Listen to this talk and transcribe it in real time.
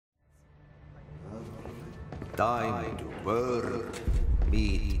time to work,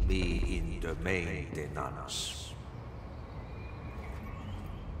 meet me in the maintenance.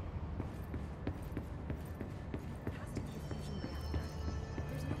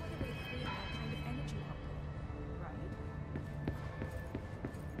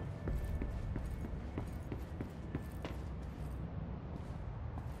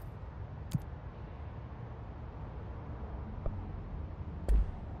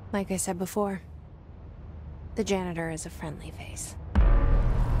 Like I said before, the janitor is a friendly face.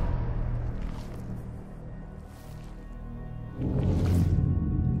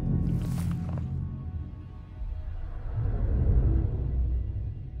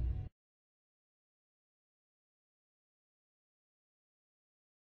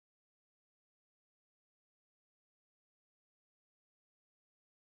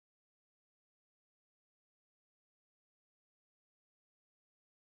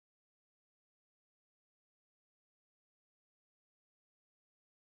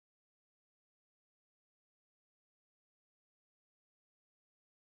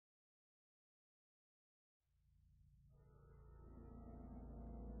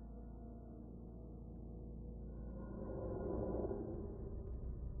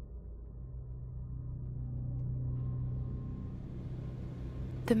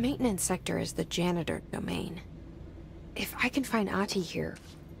 The maintenance sector is the janitor domain. If I can find Ahti here,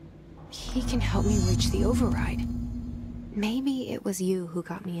 he can help me reach the override. Maybe it was you who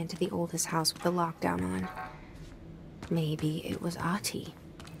got me into the oldest house with the lockdown on. Maybe it was Ahti.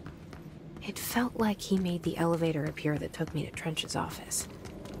 It felt like he made the elevator appear that took me to Trench's office.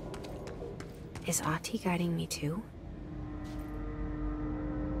 Is Ahti guiding me too?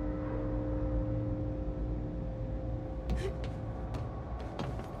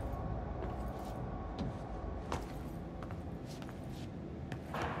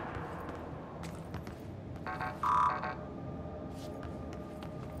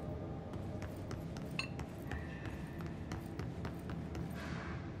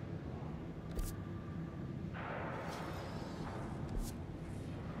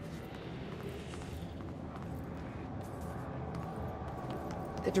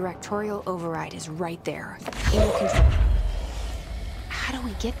 The Directorial override is right there, in the control room. How do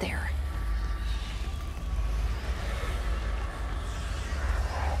we get there?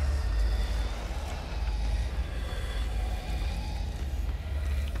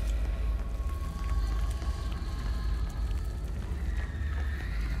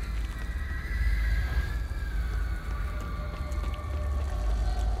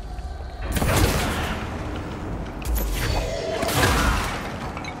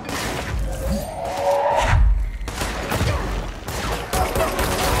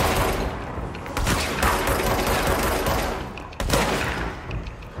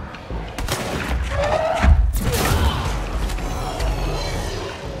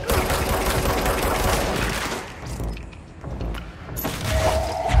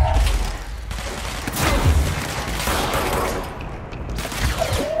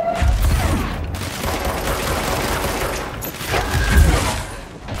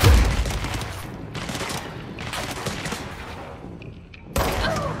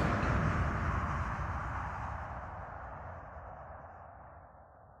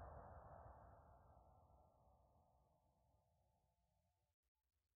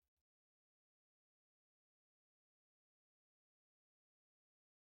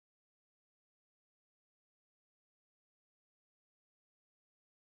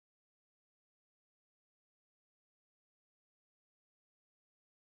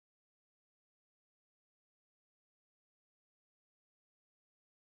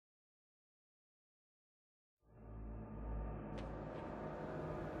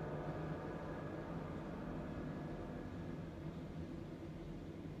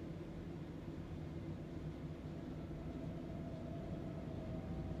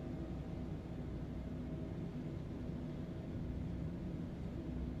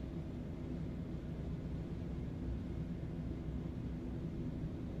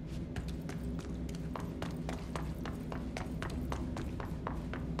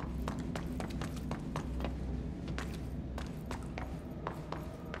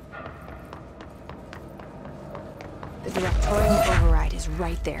 The Directorial override is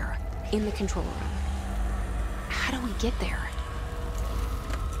right there, in the control room. How do we get there?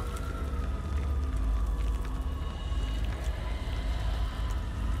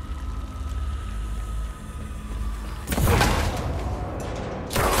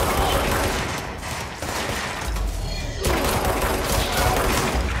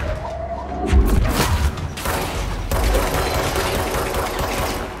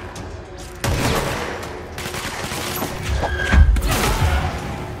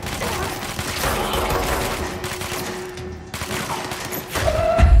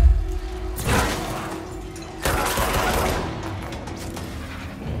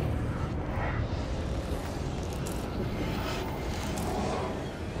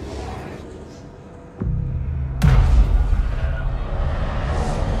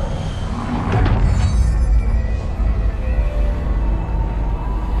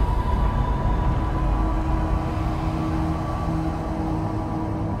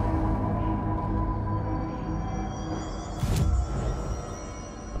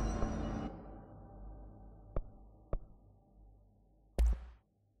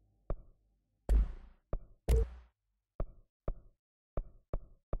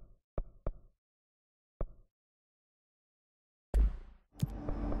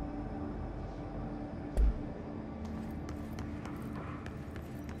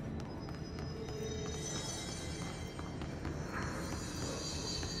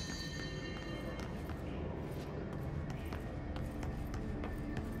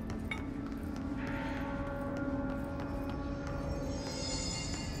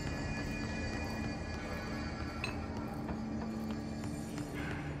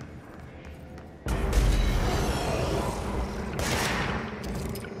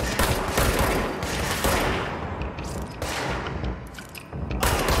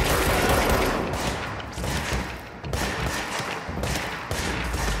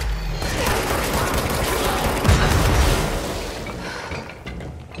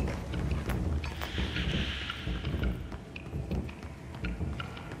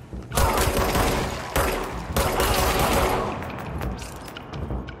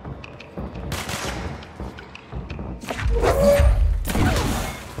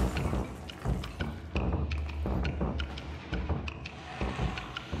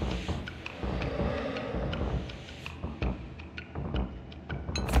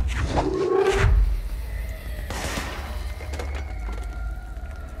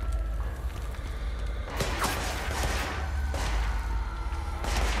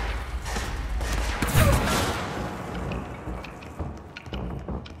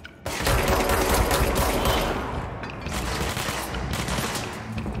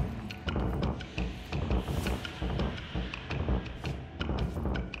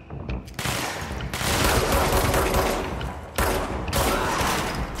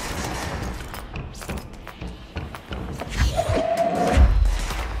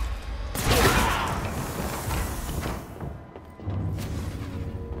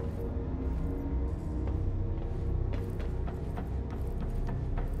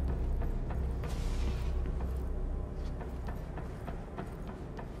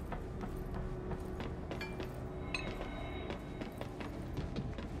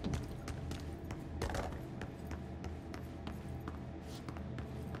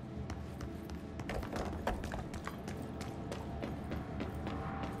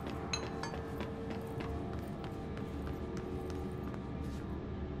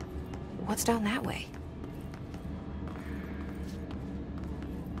 What's down that way?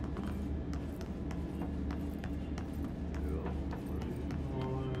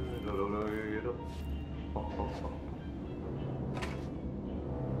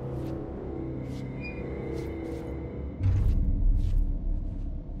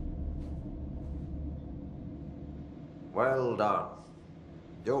 Well done.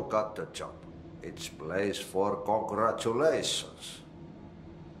 You got the job. It's place for congratulations.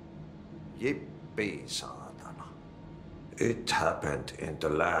 Yippee, saatana. It happened in the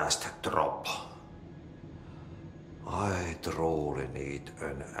last drop. I truly need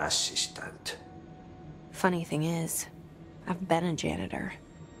an assistant. Funny thing is, I've been a janitor.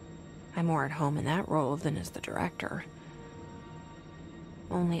 I'm more at home in that role than as the director.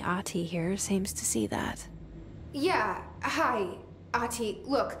 Only Ahti here seems to see that. Yeah, hi, Ahti.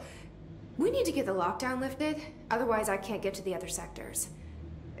 Look, we need to get the lockdown lifted, otherwise I can't get to the other sectors.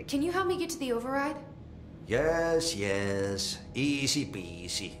 Can you help me get to the override? Yes, yes. Easy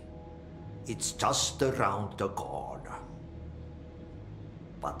peasy. It's just around the corner.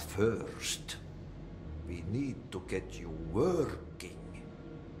 But first, we need to get you working.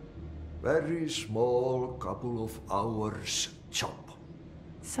 Very small, couple of hours job.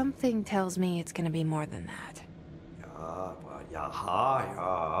 Something tells me it's gonna be more than that.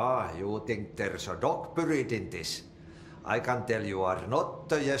 Yeah. You think there's a dog buried in this? I can tell you are not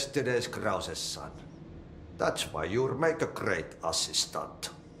the yesterday's Krause's son. That's why you'll make a great assistant.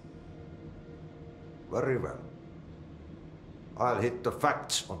 Very well. I'll hit the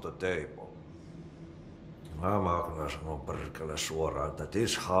facts on the table. Mä kyllä sanon perkele suoraan, that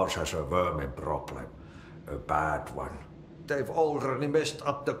this house has a vermin problem. A bad one. They've already messed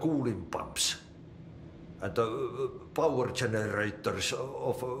up the cooling pumps. And the power generators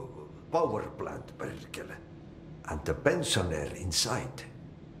of a power plant, perkele. And the pensioner inside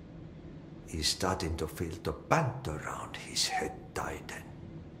is starting to feel the band around his head tighten.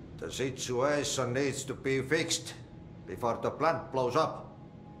 The situation needs to be fixed before the plant blows up.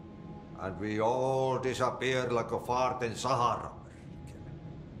 And we all disappear like a fart in Sahara.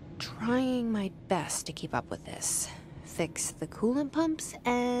 Trying my best to keep up with this. Fix the coolant pumps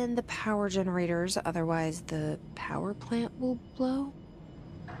and the power generators, otherwise the power plant will blow.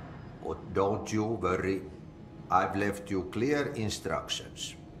 But don't you worry. I've left you clear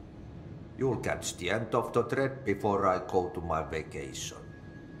instructions. You'll catch the end of the thread before I go to my vacation.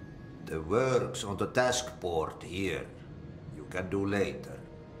 The work's on the task board here. You can do later,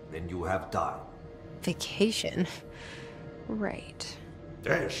 when you have time. Vacation? Right.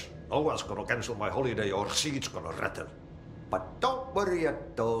 Yes, no one's gonna cancel my holiday or seat's gonna rattle. But don't worry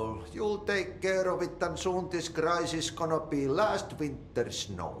at all. You'll take care of it and soon this crisis gonna be last winter's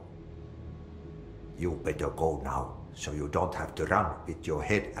snow. You better go now, so you don't have to run with your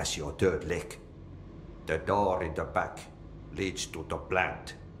head as your third leg. The door in the back leads to the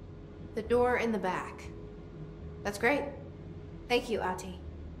plant. The door in the back. That's great. Thank you, Ahti.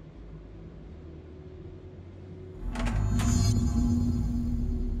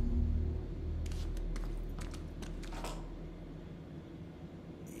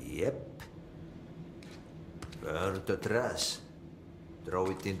 Yep. Burn the trash. Throw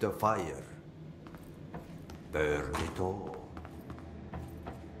it in the fire. Burn it all.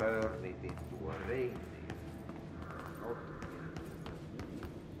 Burn it into a reindeer.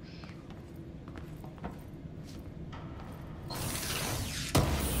 Not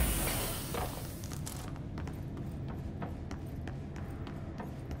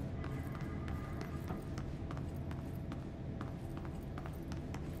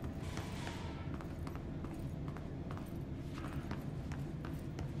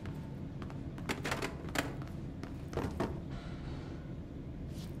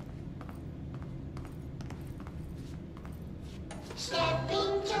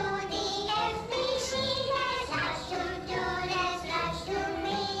Stepping to the FBC, there's lots to do, there's lots to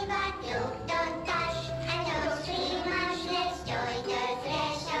me, but you don't touch and don't scream much. Let's join the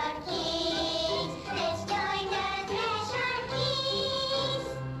Thresher Kids. Let's join the Thresher Kids.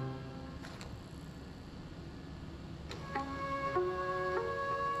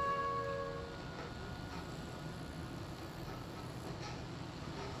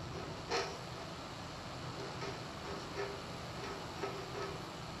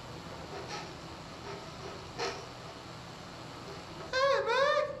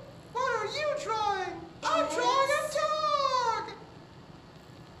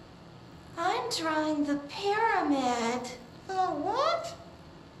 Drawing the pyramid. The what?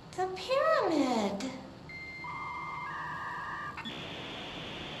 The pyramid.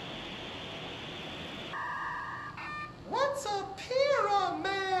 What's a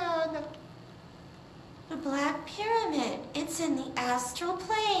pyramid? in the astral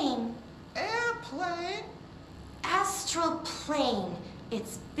plane. Airplane? Astral plane.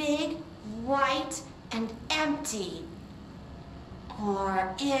 It's big, white, and empty.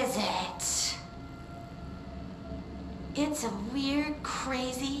 Or is it? It's a weird,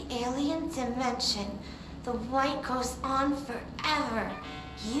 crazy alien dimension. The white goes on forever.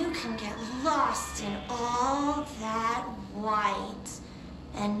 You can get lost in all that white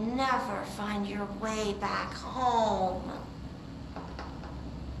and never find your way back home.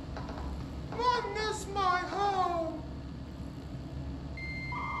 I miss my home.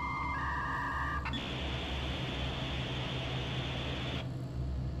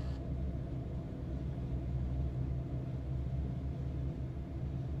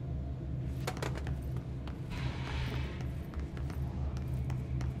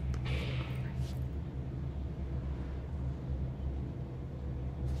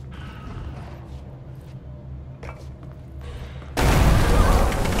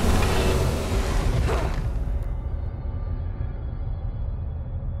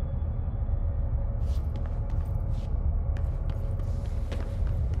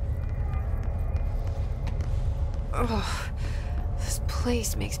 Ugh, this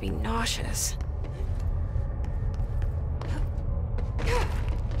place makes me nauseous.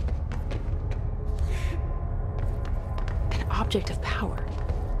 An object of power.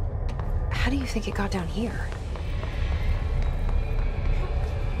 How do you think it got down here?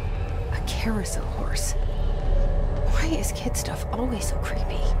 A carousel horse. Why is kid stuff always so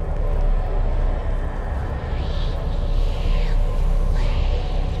creepy?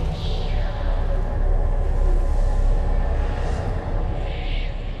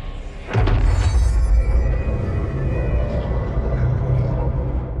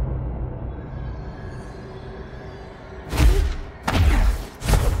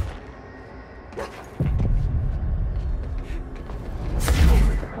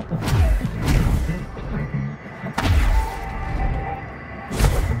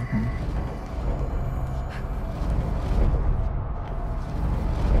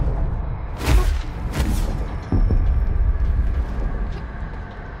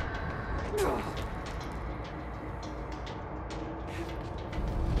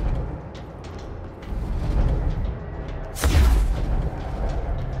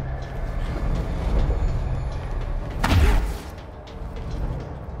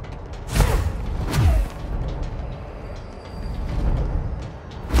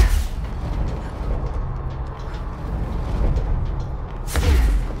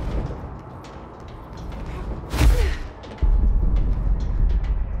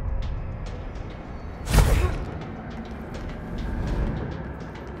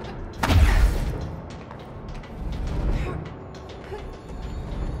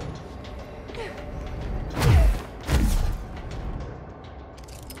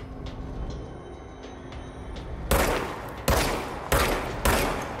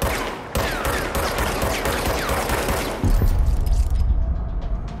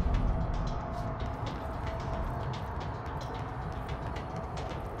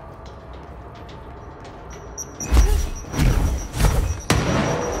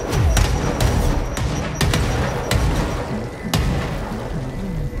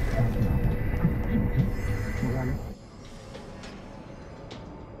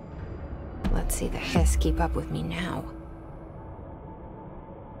 Let's see the hiss keep up with me now.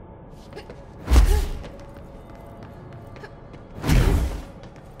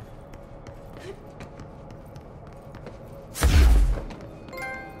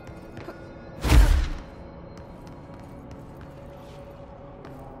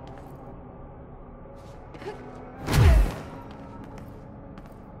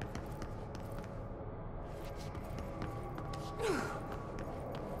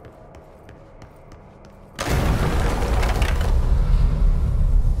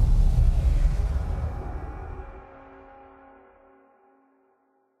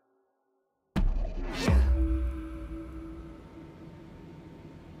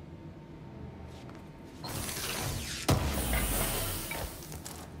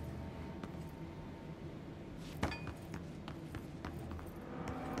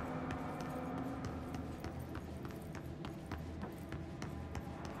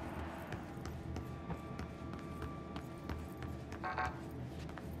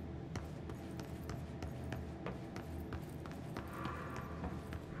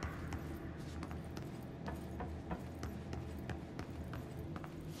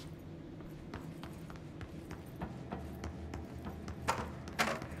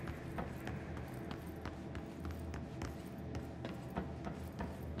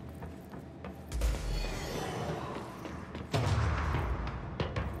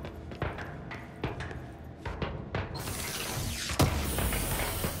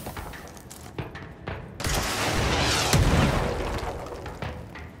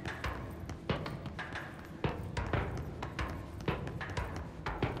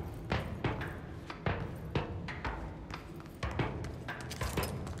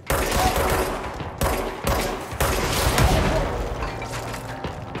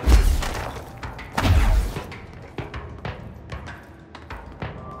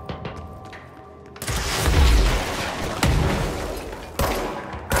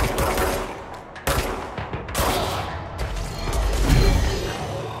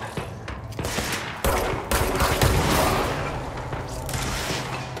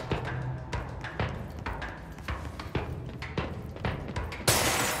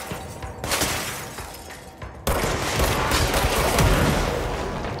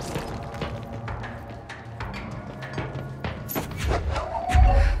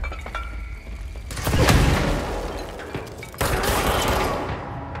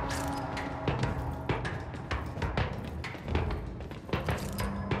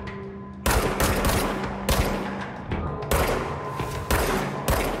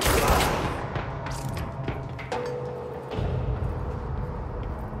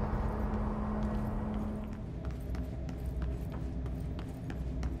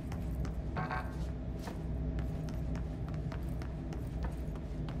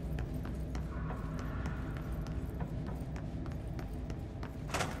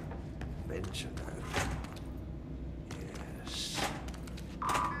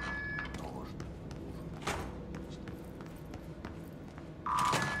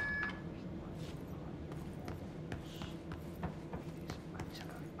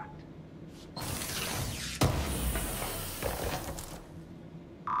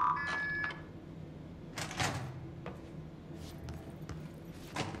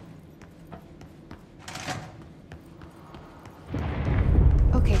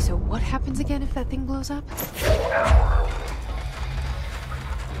 happens again if that thing blows up? Power.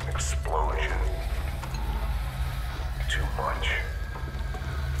 Explosion. Too much.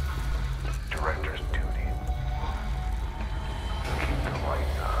 Director's duty. Keep the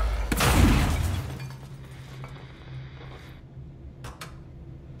lights on.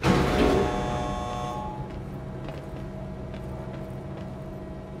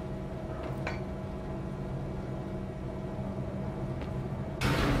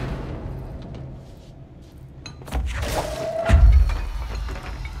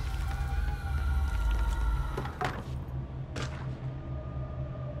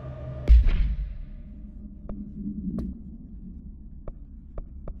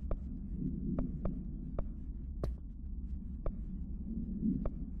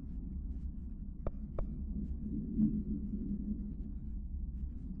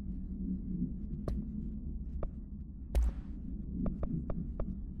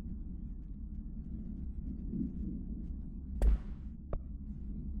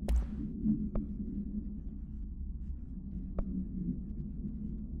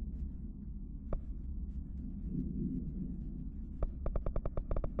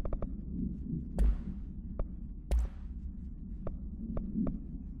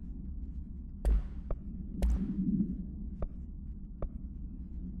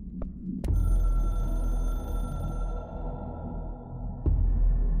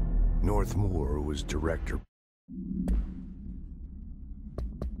 Northmore was director.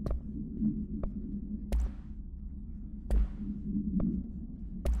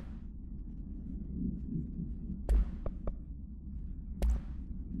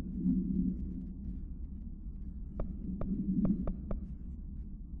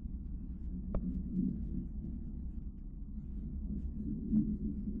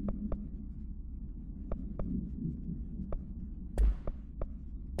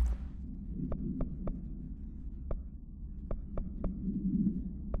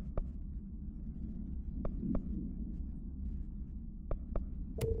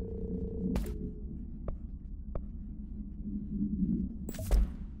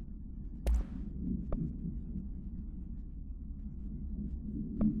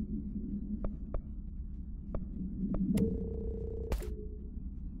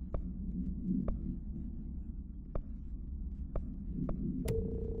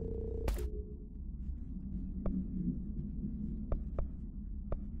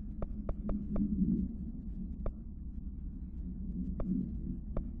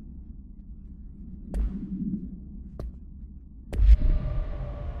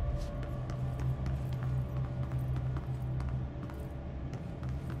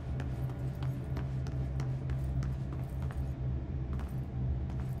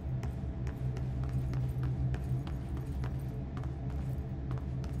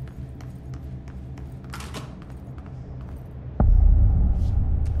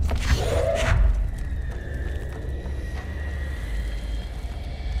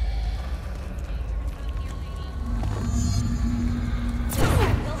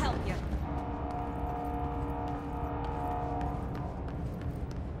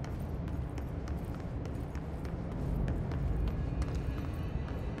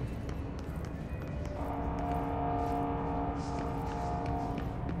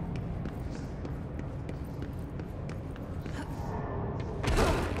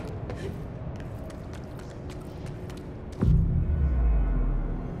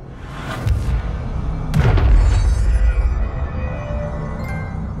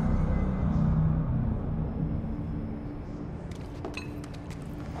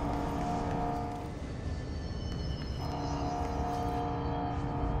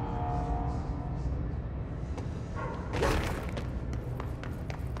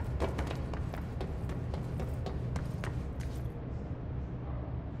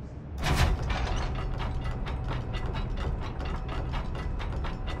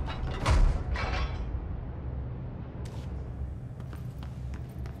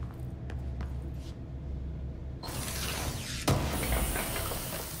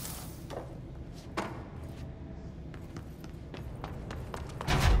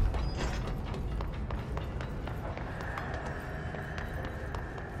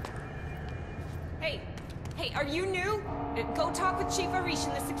 Hey, are you new? Go talk with Chief Arish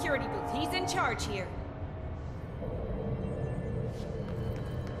in the security booth. He's in charge here.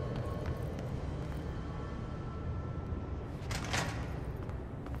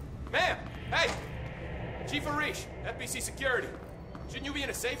 Ma'am! Hey! Chief Arish, FBC Security. Shouldn't you be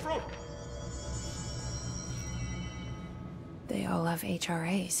in a safe room? They all have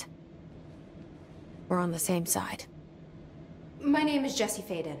HRAs. We're on the same side. My name is Jessie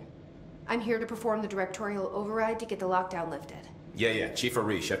Faden. I'm here to perform the directorial override to get the lockdown lifted. Yeah, Chief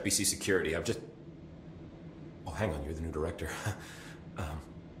Arish, FBC Security. I've just... Oh, hang on, you're the new director.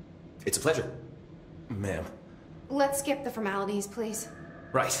 It's a pleasure, ma'am. Let's skip the formalities, please.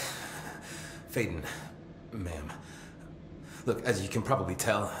 Right. Faden, ma'am. Look, as you can probably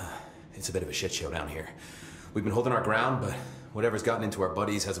tell, it's a bit of a shit show down here. We've been holding our ground, but whatever's gotten into our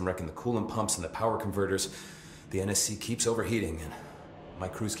buddies has them wrecking the coolant pumps and the power converters. The NSC keeps overheating, and my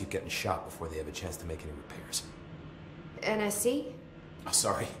crews keep getting shot before they have a chance to make any repairs. NSC? Oh,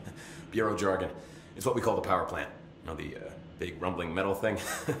 sorry. Bureau jargon. It's what we call the power plant. You know, the big rumbling metal thing?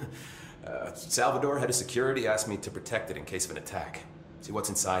 Salvador, head of security, asked me to protect it in case of an attack. See, what's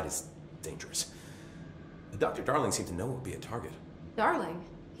inside is dangerous. Dr. Darling seemed to know it would be a target. Darling?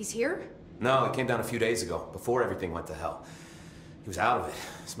 He's here? No, he came down a few days ago, before everything went to hell. He was out of it.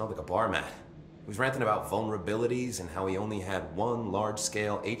 Smelled like a bar mat. He was ranting about vulnerabilities and how he only had one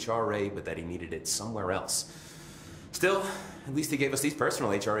large-scale HRA, but that he needed it somewhere else. Still, at least he gave us these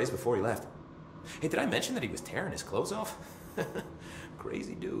personal HRAs before he left. Hey, did I mention that he was tearing his clothes off?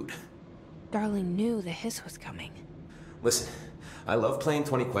 Crazy dude. Darling knew the hiss was coming. Listen, I love playing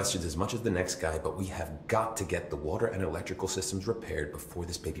 20 questions as much as the next guy, but we have got to get the water and electrical systems repaired before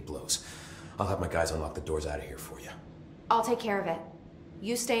this baby blows. I'll have my guys unlock the doors out of here for you. I'll take care of it.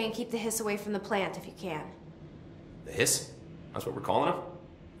 You stay and keep the hiss away from the plant if you can. The hiss? That's what we're calling him?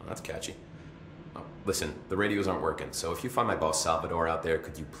 Oh, that's catchy. Oh, listen, the radios aren't working, so if you find my boss Salvador out there,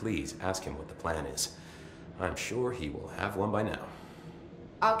 could you please ask him what the plan is? I'm sure he will have one by now.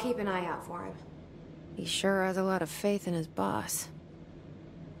 I'll keep an eye out for him. He sure has a lot of faith in his boss.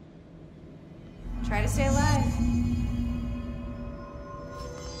 Try to stay alive.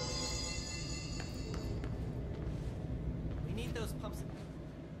 We need those pumps.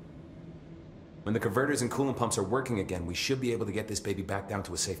 When the converters and coolant pumps are working again, we should be able to get this baby back down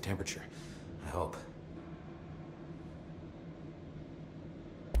to a safe temperature. I hope.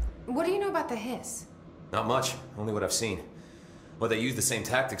 What do you know about the hiss? Not much, only what I've seen. Well, they use the same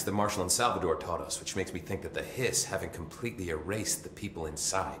tactics that Marshall and Salvador taught us, which makes me think that the hiss haven't completely erased the people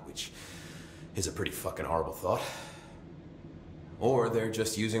inside, which is a pretty fucking horrible thought. Or they're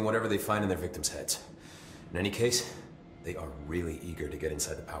just using whatever they find in their victims' heads. In any case, they are really eager to get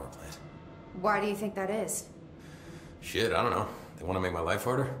inside the power plant. Why do you think that is? Shit, I don't know. They want to make my life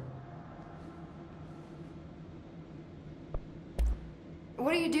harder?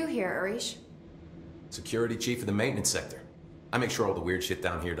 What do you do here, Arish? Security chief of the maintenance sector. I make sure all the weird shit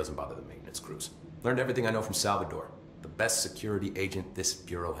down here doesn't bother the maintenance crews. Learned everything I know from Salvador. The best security agent this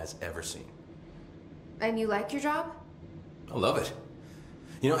bureau has ever seen. And you like your job? I love it.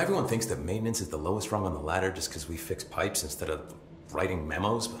 You know, everyone thinks that maintenance is the lowest rung on the ladder just because we fix pipes instead of writing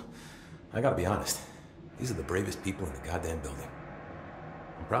memos, but I gotta be honest. These are the bravest people in the goddamn building.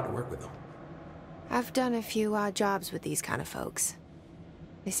 I'm proud to work with them. I've done a few odd jobs with these kind of folks.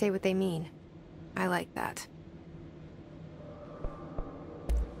 They say what they mean. I like that.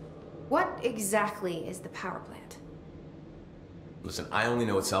 What exactly is the power plant? Listen, I only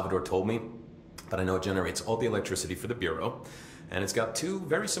know what Salvador told me, but I know it generates all the electricity for the Bureau, and it's got two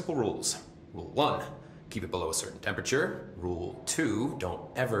very simple rules. Rule 1, keep it below a certain temperature. Rule 2, don't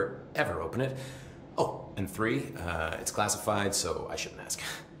ever open it. Oh, and 3, it's classified, so I shouldn't ask.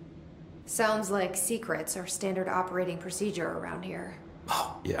 Sounds like secrets are standard operating procedure around here.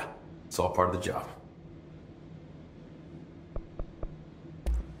 Oh, yeah. It's all part of the job.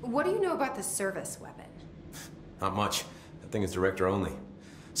 What do you know about the service weapon? Not much. That thing is director only.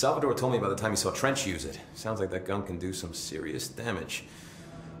 Salvador told me by the time he saw Trench use it. Sounds like that gun can do some serious damage.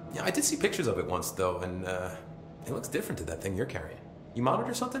 Yeah, I did see pictures of it once, though, and it looks different to that thing you're carrying. You modded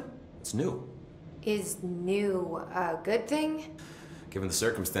or something? It's new. Is new a good thing? Given the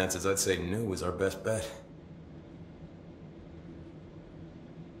circumstances, I'd say new is our best bet.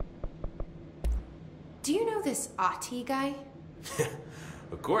 Do you know this Ati guy?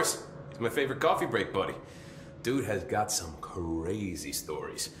 Of course. He's my favorite coffee break buddy. Dude has got some crazy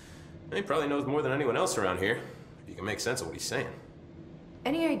stories. And he probably knows more than anyone else around here, if you can make sense of what he's saying.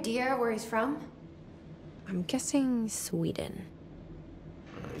 Any idea where he's from? I'm guessing Sweden.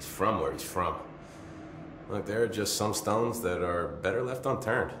 He's from where he's from. Look, there are just some stones that are better left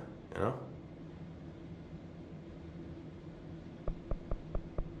unturned, you know?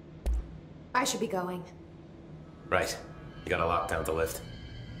 I should be going. Right. You got a lockdown to lift.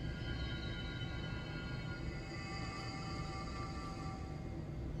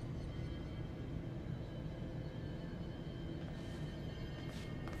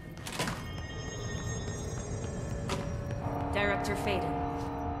 Director Faden.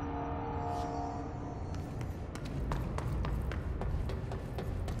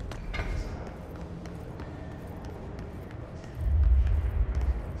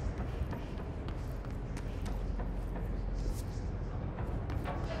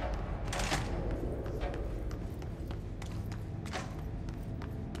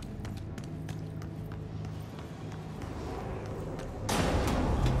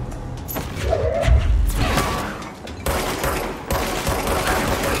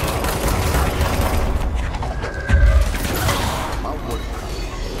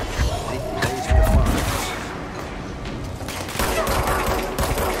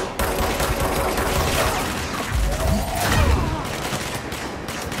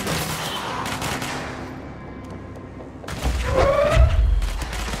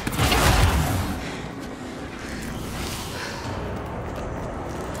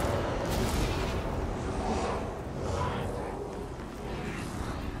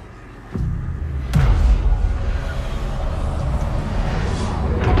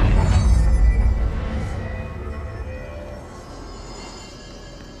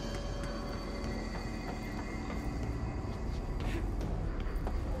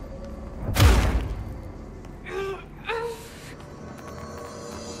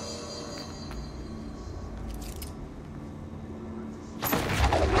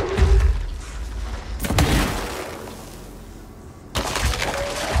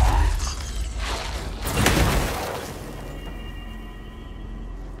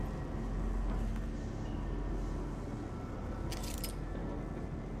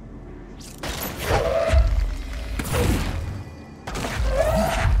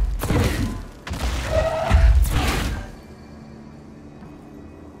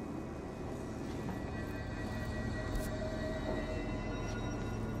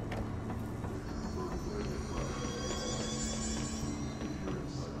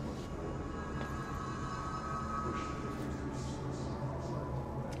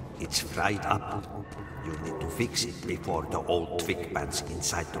 It's fried up. You need to fix it before the old twig pants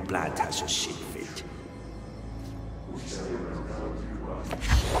inside the plant has a shit fit.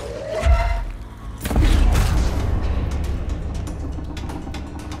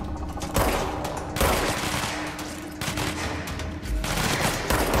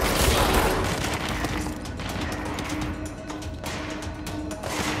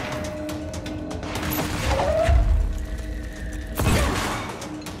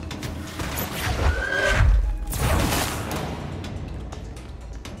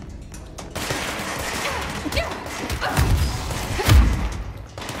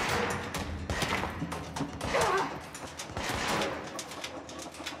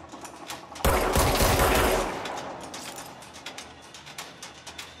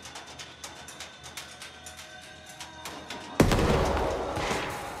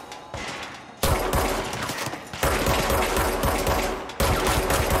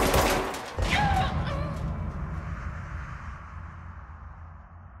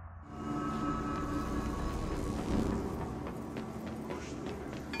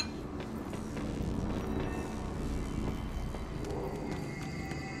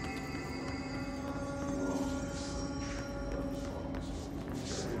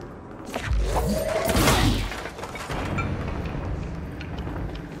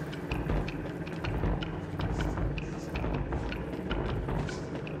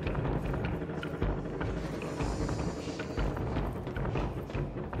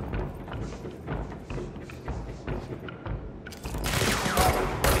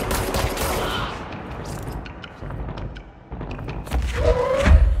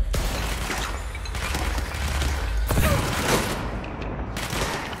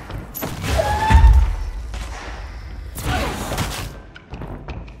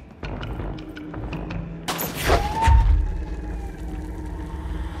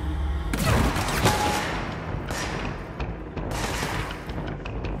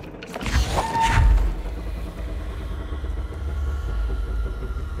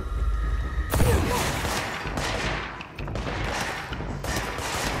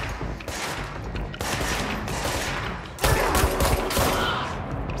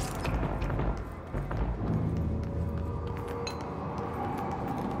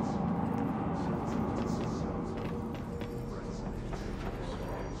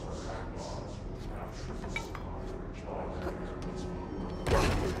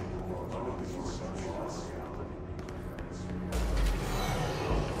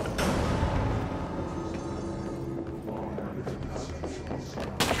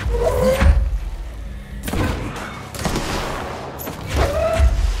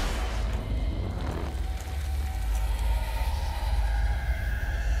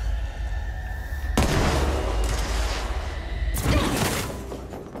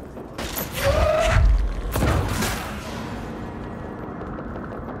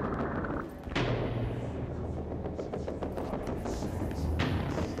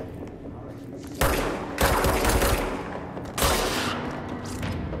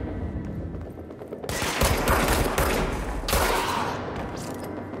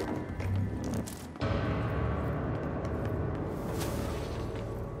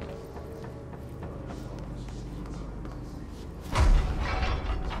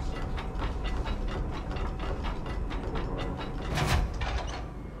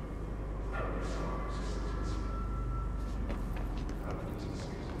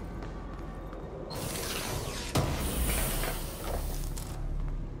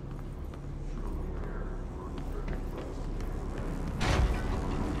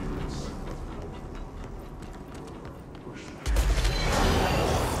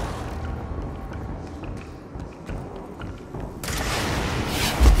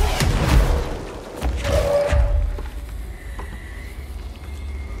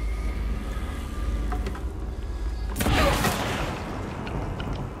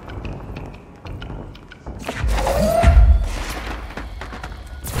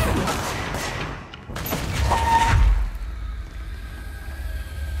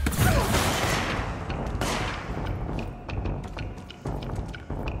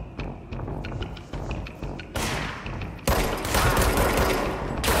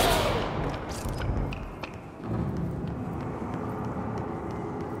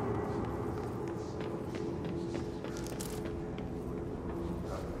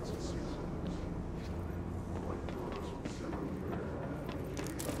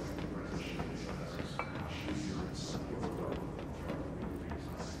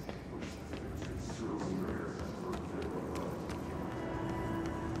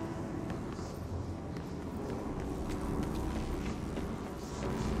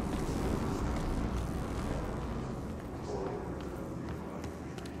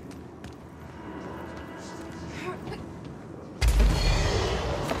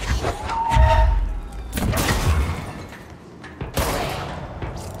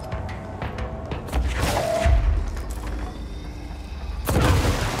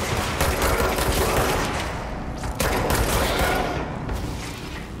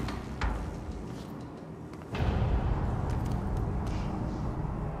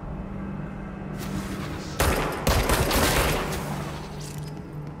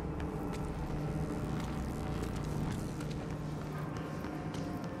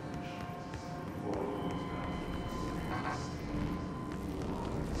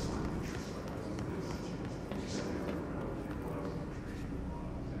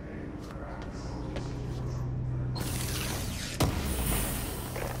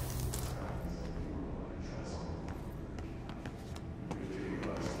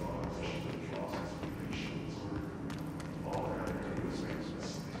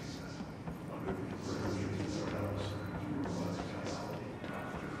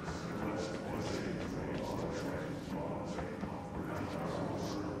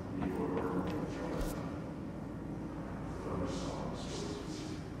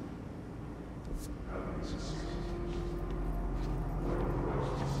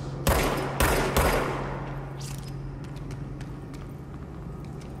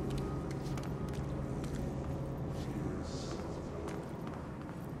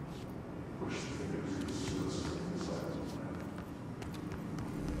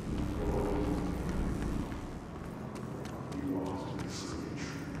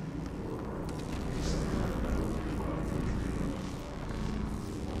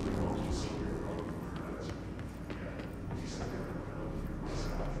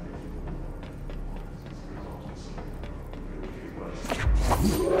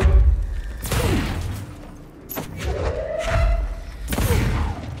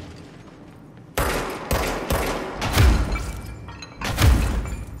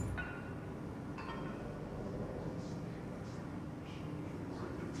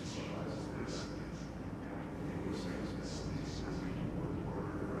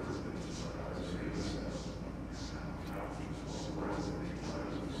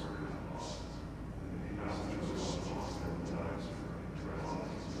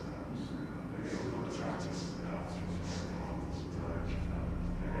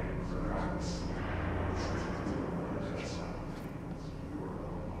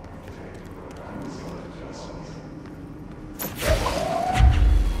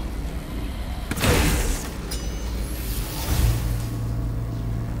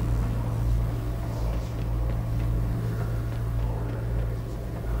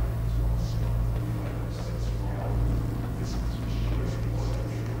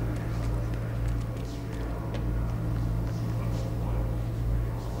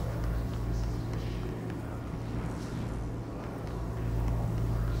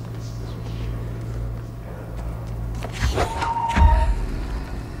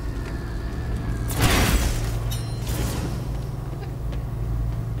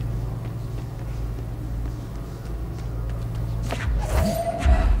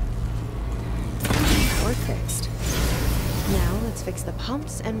 Fix the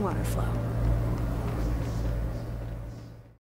pumps and water flow.